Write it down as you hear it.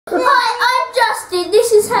Hi, I'm Justin.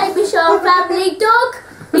 This is Hamish, our family dog.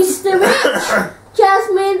 Mr. Rich,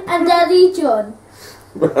 Jasmine and Daddy John.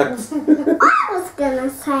 I was going to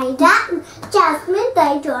say that. Jasmine,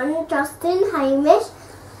 Daddy John, Justin, Hamish,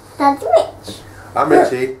 Daddy Rich. I'm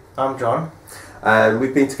Richie. I'm John. And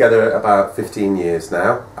we've been together about 15 years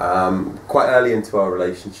now. Quite early into our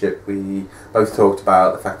relationship, we both talked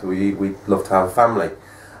about the fact that we'd love to have a family.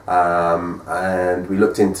 And we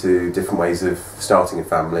looked into different ways of starting a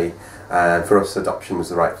family, and for us adoption was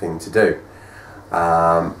the right thing to do.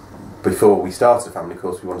 Before we started a family, of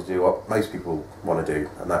course, we wanted to do what most people want to do,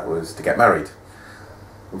 and that was to get married.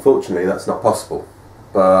 Unfortunately, that's not possible.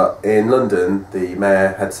 But in London, the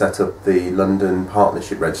Mayor had set up the London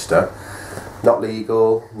Partnership Register. Not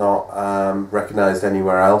legal, not recognised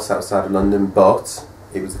anywhere else outside of London, but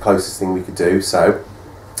it was the closest thing we could do. So,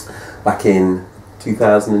 back in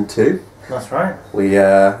 2002, that's right, we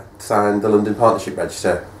signed the London Partnership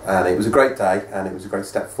Register, and it was a great day, and it was a great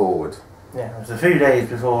step forward. Yeah, it was a few days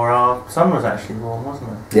before our son was actually born,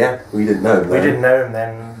 wasn't it? Yeah, we didn't know him then. We didn't know him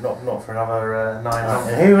then, not for another 9 months.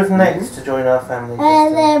 And who was next to join our family?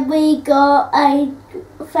 And then we got a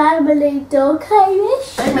family dog,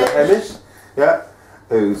 Hamish. Hamish? Yeah,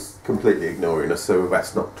 who's completely ignoring us, so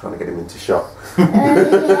that's not trying to get him into shock.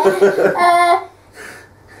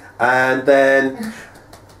 And then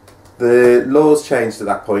the laws changed at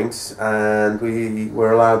that point, and we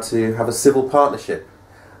were allowed to have a civil partnership.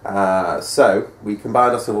 So we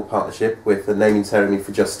combined our civil partnership with a naming ceremony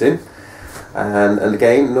for Justin, and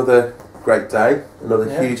again another great day, another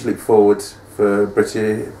huge leap forward for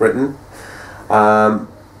Britain.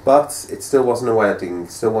 But it still wasn't a wedding,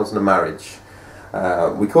 it still wasn't a marriage.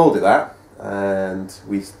 We called it that, and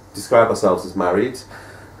we describe ourselves as married,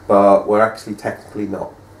 but we're actually technically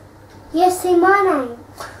not. Yes, say my name.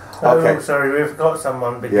 Okay. Oh, sorry, we forgot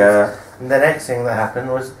someone, because the next thing that happened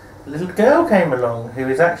was a little girl came along who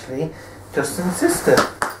is actually Justin's sister.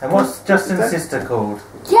 And what's Justin's sister called?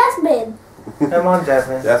 Jasmine. Come on,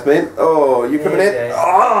 Jasmine. Jasmine? Oh, you coming in? Yeah.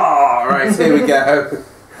 Oh, right, here we go.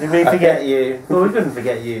 Did we forget you? Well, we couldn't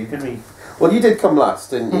forget you, could we? Well, you did come last,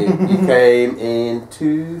 didn't you? You came in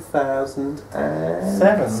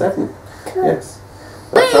 2007. Yes.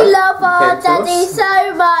 We love our to daddy us.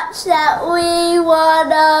 so much that we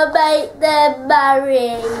want to make them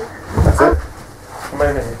marry. That's it. Come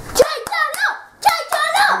over here.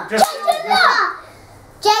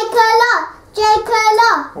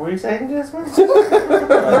 What were you saying, Jasmine? Do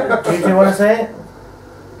you want to say it?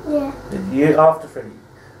 Yeah. You after 3.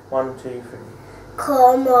 1, 2, 3.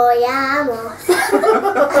 Como llamos.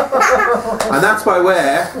 And that's why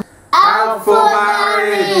we're out for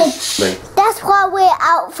marriage. That's why we're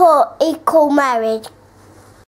out for equal marriage.